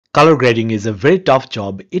Color grading is a very tough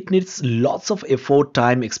job. It needs lots of effort,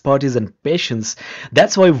 time, expertise, and patience.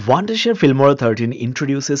 That's why Wondershare Filmora 13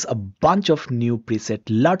 introduces a bunch of new preset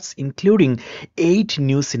LUTs, including 8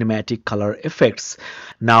 new cinematic color effects.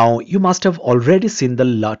 Now, you must have already seen the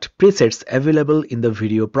LUT presets available in the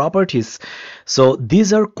video properties. So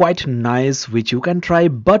these are quite nice, which you can try,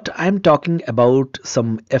 but I'm talking about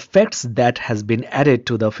some effects that has been added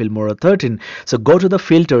to the Filmora 13. So go to the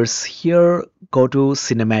filters here, go to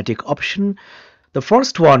cinematic option. The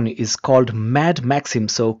first one is called Mad Maxim.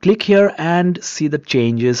 So click here and see the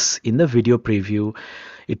changes in the video preview.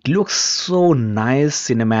 It looks so nice,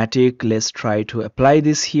 cinematic. Let's try to apply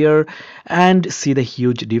this here and see the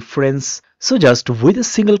huge difference. So just with a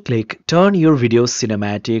single click, turn your video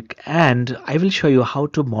cinematic, and I will show you how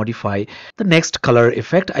to modify. The next color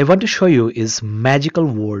effect I want to show you is Magical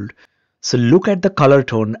World. So look at the color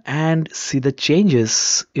tone and see the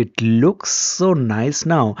changes. It looks so nice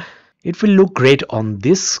now. It will look great on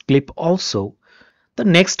this clip also. The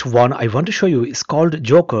next one I want to show you is called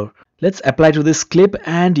Joker. Let's apply to this clip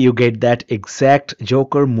and you get that exact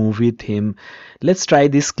Joker movie theme. Let's try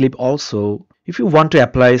this clip also. If you want to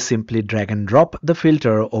apply, simply drag and drop the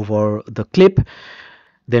filter over the clip.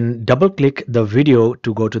 Then double click the video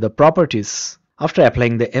to go to the properties. After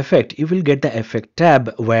applying the effect, you will get the effect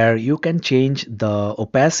tab where you can change the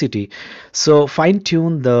opacity. So fine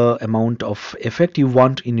tune the amount of effect you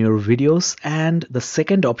want in your videos, and the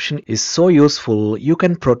second option is so useful. You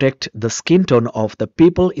can protect the skin tone of the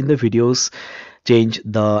people in the videos, change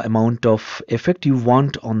the amount of effect you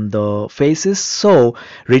want on the faces, so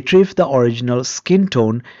retrieve the original skin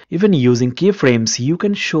tone. Even using keyframes, you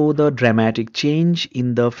can show the dramatic change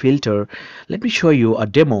in the filter. Let me show you a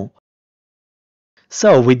demo.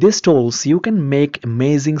 So with these tools, you can make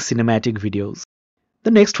amazing cinematic videos.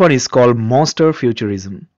 The next one is called Monster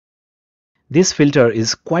Futurism. This filter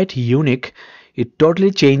is quite unique. It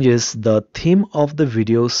totally changes the theme of the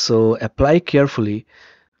video, so apply carefully.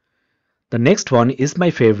 The next one is my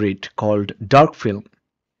favorite, called Dark Film.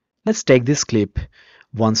 Let's take this clip.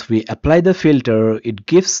 Once we apply the filter, it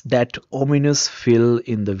gives that ominous feel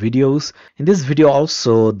in the videos. In this video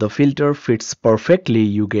also, the filter fits perfectly.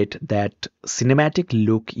 You get that cinematic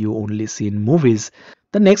look you only see in movies.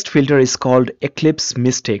 The next filter is called Eclipse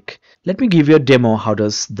Mystique. Let me give you a demo how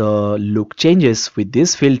does the look changes with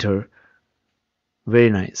this filter. Very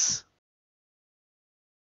nice.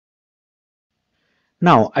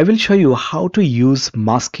 Now I will show you how to use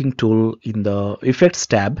masking tool in the effects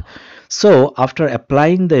tab. So after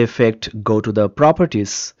applying the effect, go to the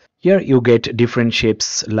properties. Here you get different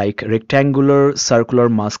shapes like rectangular, circular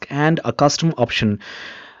mask and a custom option.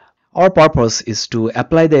 Our purpose is to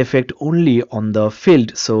apply the effect only on the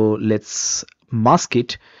field, so let's mask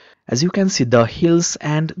it. As you can see, the hills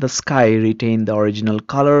and the sky retain the original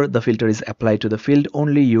color. The filter is applied to the field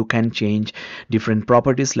only. You can change different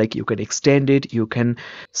properties, like you can extend it, you can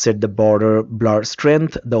set the border blur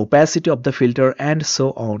strength, the opacity of the filter, and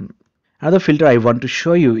so on. Another filter I want to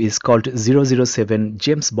show you is called 007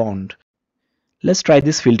 James Bond. Let's try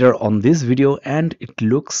this filter on this video and it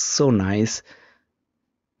looks so nice.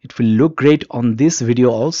 It will look great on this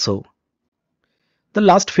video also. The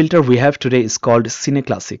last filter we have today is called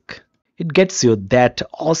CineClassic. It gets you that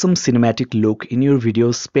awesome cinematic look in your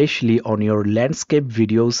videos, especially on your landscape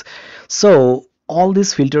videos. So all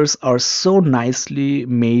these filters are so nicely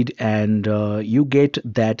made, and you get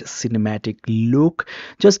that cinematic look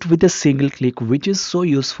just with a single click, which is so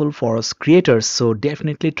useful for us creators. So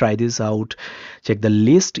definitely try this out. Check the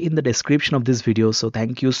list in the description of this video. So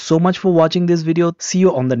thank you so much for watching this video. See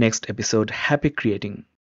you on the next episode. Happy creating.